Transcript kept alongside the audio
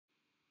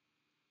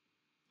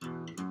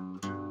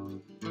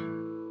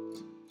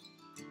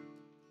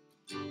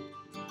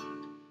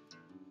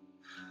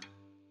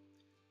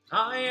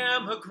I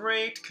am a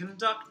great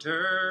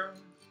conductor.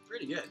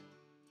 Pretty good.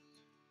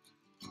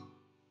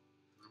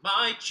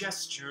 My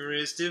gesture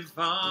is divine.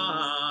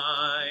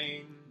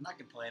 I'm not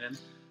complaining.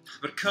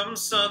 But come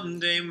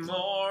Sunday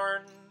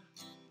morn,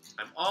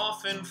 I'm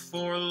often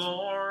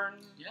forlorn.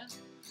 Yeah.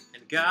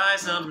 And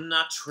guys, I'm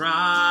not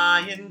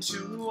trying to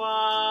whine.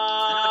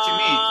 I know what you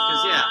mean,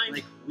 because yeah,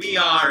 like we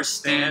are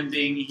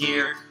standing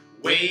here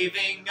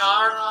waving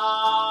our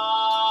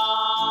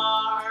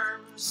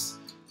arms.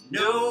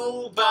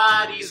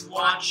 Nobody's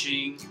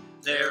watching,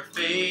 their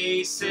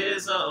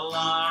faces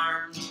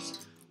alarmed.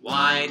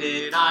 Why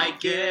did I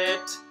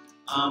get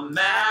a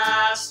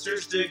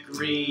master's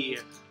degree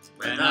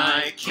when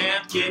I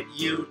can't get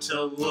you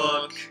to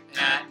look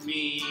at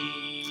me?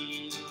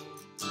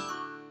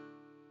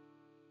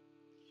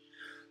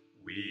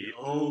 We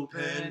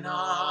open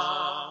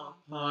up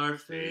our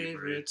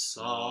favorite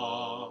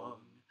song,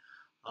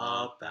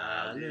 a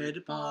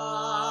ballad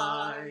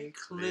by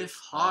Cliff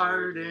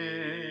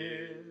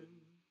Hardin.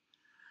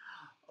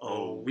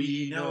 Oh,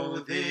 we know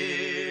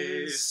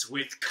this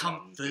with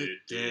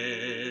confidence,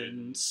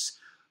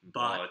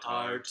 but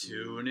our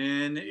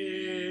tune-in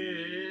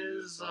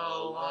is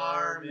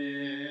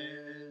alarming.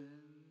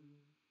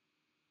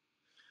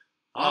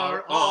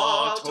 Our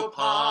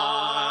autopilot,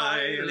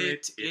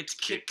 it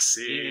kicks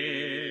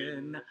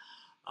in.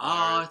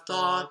 Our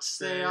thoughts,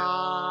 they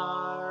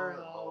are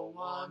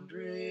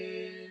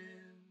a-wandering.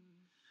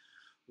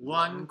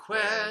 One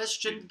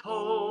question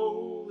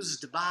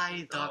posed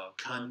by the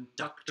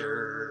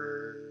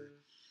conductor: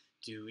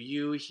 do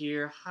you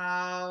hear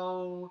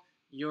how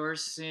you're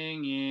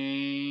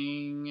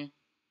singing?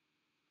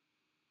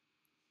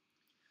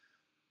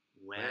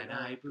 When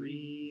I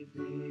breathe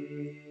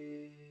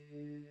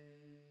in,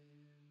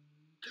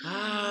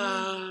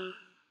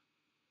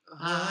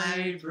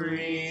 I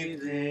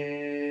breathe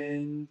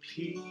in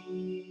peace.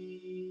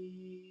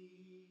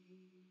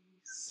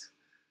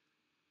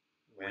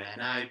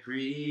 When I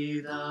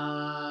breathe out,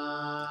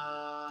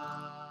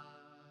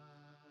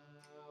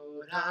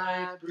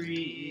 I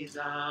breathe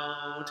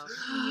out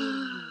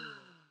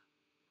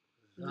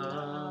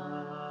love.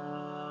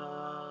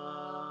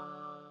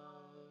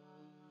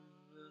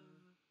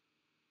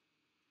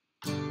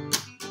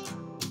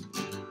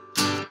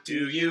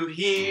 Do you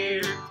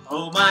hear,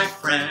 oh my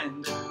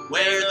friend,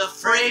 where the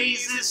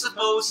phrase is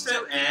supposed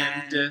to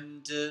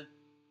end?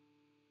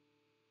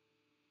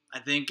 I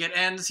think it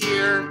ends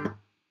here.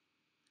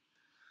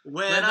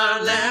 When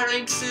our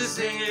larynx is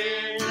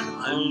in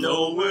a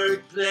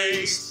lowered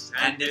place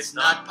and it's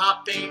not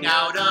popping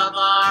out of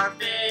our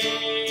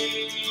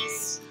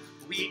face,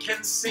 we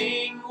can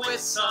sing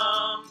with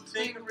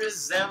something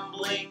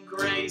resembling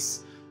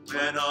grace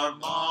when our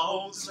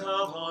mouths have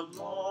a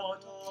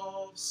lot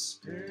of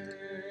space.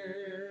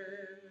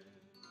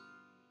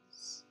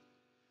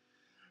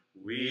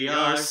 We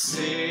are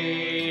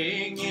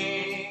singing,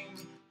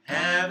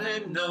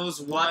 heaven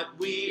knows what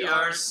we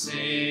are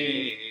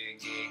singing.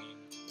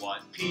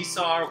 What piece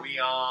are we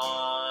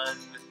on?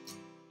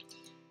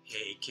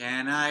 Hey,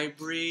 can I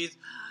breathe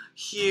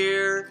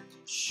here?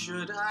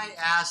 Should I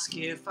ask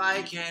if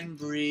I can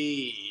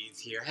breathe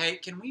here? Hey,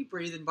 can we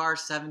breathe in bar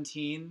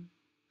 17?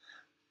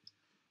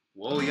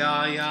 Whoa,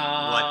 yeah,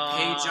 yeah. What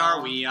page are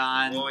we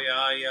on? Whoa,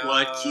 yeah, yeah.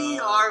 What key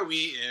are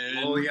we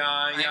in? Whoa,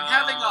 yeah, yeah. I'm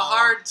having a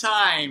hard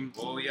time.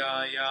 Whoa,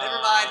 yeah, yeah.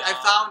 Never mind, I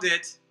found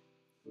it.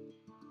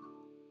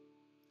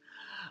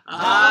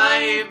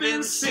 I've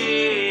been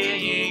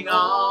singing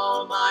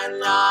all my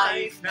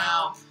life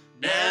now.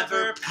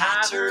 Never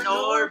pattern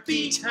or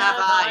beat have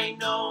I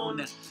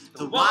known.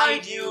 The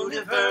wide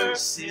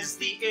universe is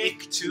the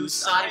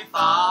ictus I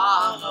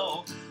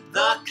follow.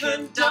 The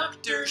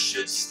conductor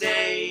should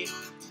stay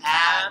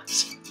at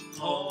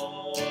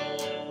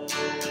home.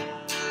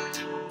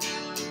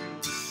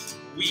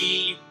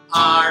 We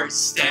are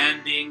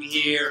standing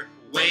here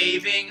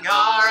waving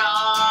our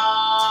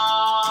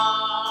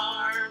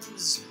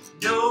arms.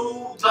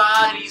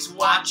 Nobody's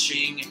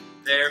watching,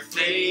 their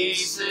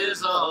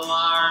faces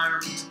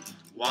alarmed.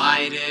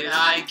 Why did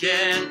I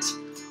get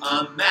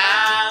a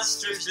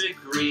master's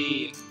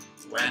degree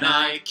when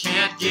I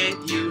can't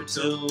get you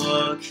to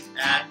look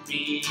at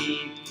me?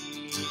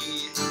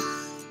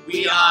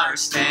 We are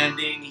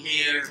standing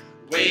here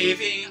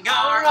waving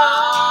our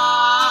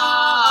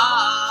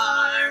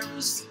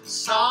arms.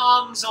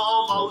 Song's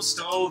almost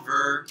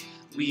over,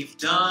 we've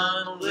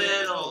done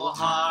little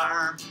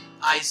harm.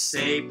 I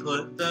say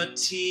put the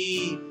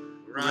T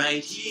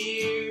right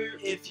here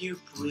if you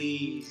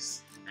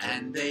please.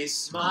 And they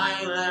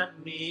smile at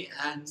me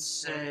and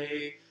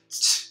say,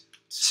 tch,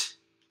 tch,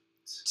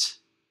 tch.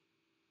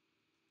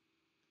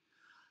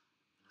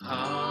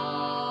 Amen.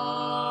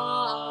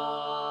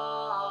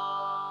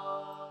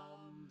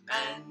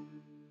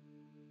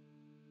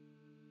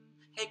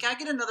 Hey, can I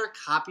get another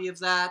copy of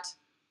that?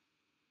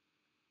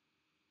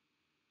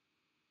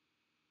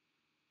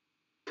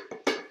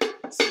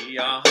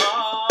 Siya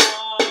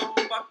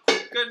hamba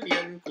kukan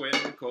yen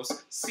kwenkos.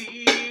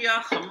 Siya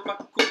hamba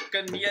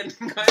kukan yen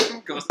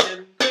kwenkos.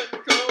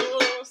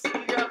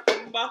 Siya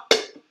hamba humba,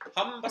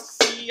 humba,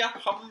 sia,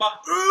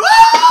 humba.